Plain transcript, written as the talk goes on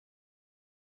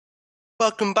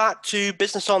Welcome back to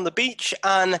Business on the Beach,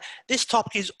 and this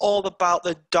topic is all about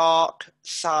the dark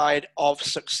side of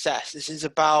success. This is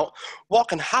about what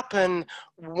can happen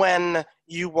when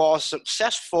you are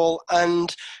successful,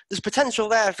 and there's potential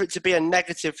there for it to be a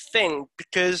negative thing,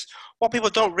 because what people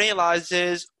don't realize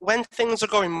is when things are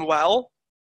going well,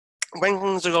 when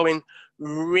things are going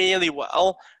really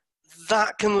well,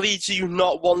 that can lead to you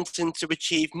not wanting to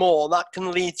achieve more. That can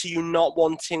lead to you not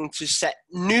wanting to set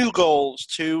new goals,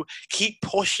 to keep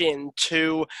pushing,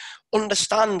 to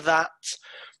understand that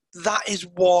that is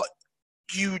what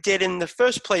you did in the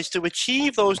first place to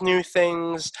achieve those new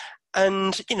things.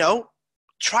 And,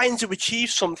 trying to achieve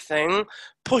something,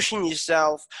 pushing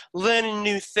yourself, learning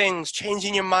new things,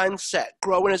 changing your mindset,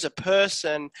 growing as a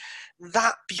person,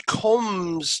 that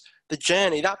becomes the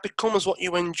journey. That becomes what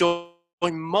you enjoy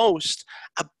most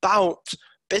about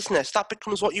business. That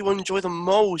becomes what you enjoy the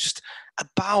most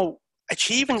about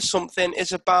achieving something,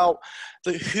 is about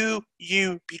who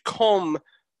you become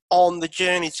on the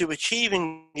journey to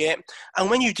achieving it.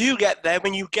 And when you do get there,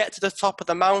 when you get to the top of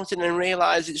the mountain and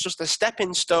realize it's just a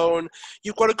stepping stone,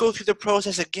 you've got to go through the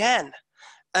process again.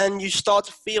 And you start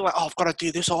to feel like, I've got to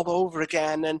do this all over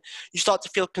again. And you start to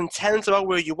feel content about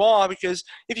where you are, because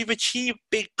if you've achieved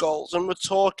big goals, and we're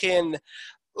talking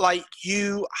like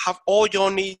you have all your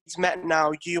needs met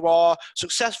now, you are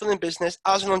successful in business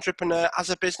as an entrepreneur, as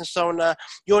a business owner,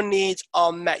 your needs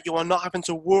are met, you are not having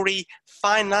to worry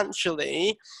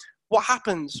financially, what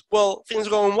happens? Well, things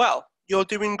are going well, you're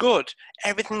doing good,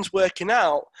 everything's working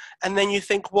out, and then you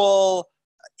think, well,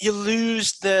 you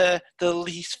lose the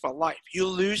lease for life. You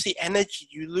lose the energy.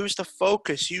 You lose the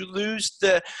focus. You lose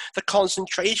the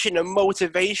concentration and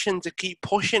motivation to keep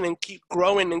pushing and keep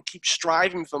growing and keep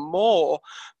striving for more,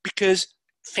 because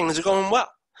things are going well.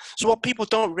 So what people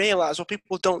don't realize, what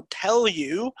people don't tell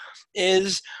you,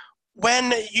 is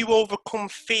when you overcome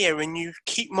fear and you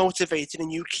keep motivated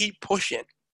and you keep pushing,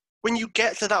 when you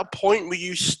get to that point where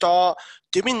you start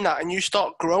doing that and you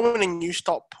start growing and you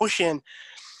start pushing,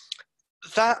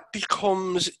 that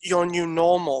becomes your new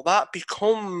normal. That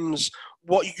becomes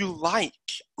what you like.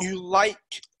 You like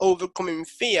overcoming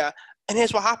fear. And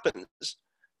here's what happens.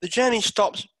 The journey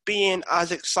stops being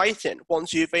as exciting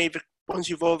once you've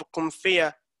overcome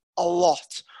fear a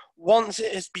lot. Once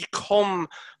it has become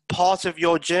part of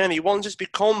your journey, once it's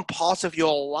become part of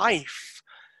your life,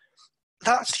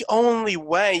 that's the only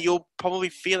way you'll probably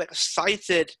feel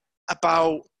excited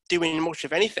about doing much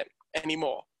of anything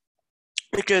anymore.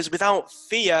 Because without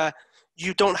fear,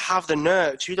 you don't have the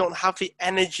nerves, you don't have the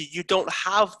energy, you don't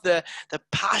have the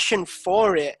passion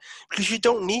for it, because you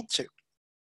don't need to.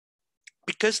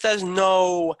 Because there's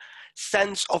no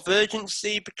sense of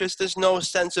urgency, because there's no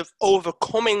sense of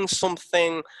overcoming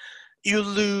something, you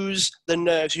lose the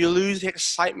nerves, you lose the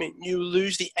excitement, you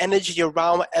lose the energy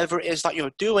around whatever it is that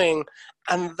you're doing.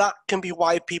 And that can be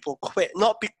why people quit.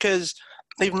 Not because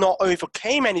they've not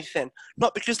overcame anything,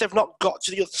 not because they've not got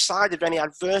to the other side of any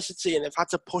adversity and they've had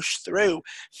to push through.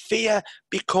 Fear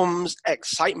becomes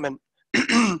excitement.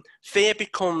 Fear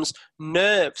becomes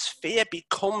nerves. Fear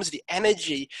becomes the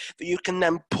energy that you can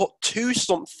then put to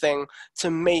something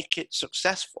to make it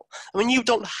successful. And when you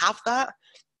don't have that,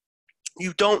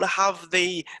 you don't have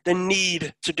the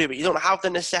need to do it. You don't have the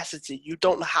necessity. You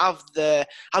don't have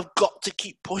I've got to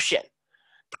keep pushing,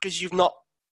 because you've not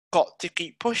got to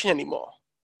keep pushing anymore,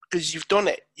 because you've done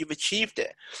it, you've achieved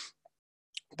it.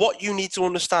 What you need to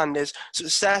understand is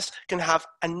success can have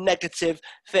a negative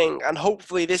thing, and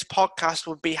hopefully this podcast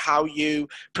will be how you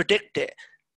predict it,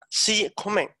 see it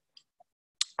coming,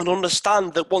 and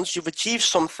understand that once you've achieved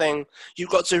something, you've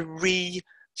got to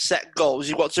reset goals,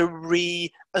 you've got to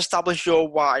re-establish your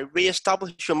why,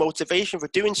 re-establish your motivation for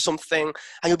doing something,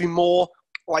 and you'll be more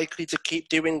likely to keep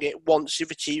doing it once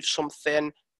you've achieved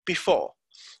something before.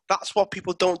 That's what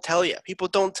people don't tell you. People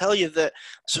don't tell you that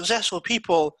successful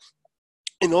people,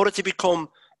 in order to become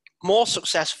more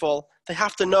successful, they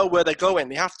have to know where they're going.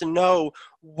 They have to know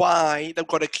why they've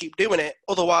got to keep doing it.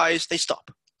 Otherwise, they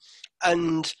stop.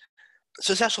 And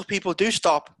successful people do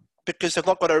stop because they've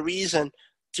not got a reason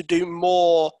to do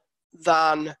more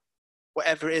than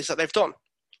whatever it is that they've done.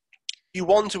 You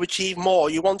want to achieve more.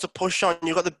 You want to push on.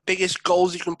 You've got the biggest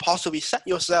goals you can possibly set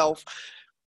yourself.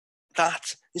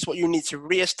 That is what you need to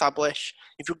reestablish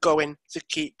if you're going to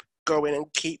keep going and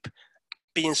keep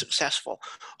being successful.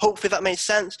 Hopefully that made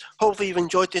sense. Hopefully you've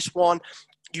enjoyed this one.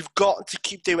 You've got to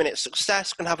keep doing it.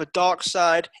 Success can have a dark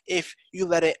side if you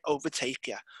let it overtake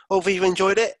you. Hopefully you've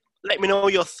enjoyed it. Let me know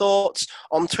your thoughts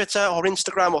on Twitter or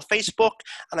Instagram or Facebook,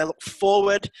 and I look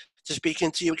forward to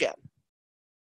speaking to you again.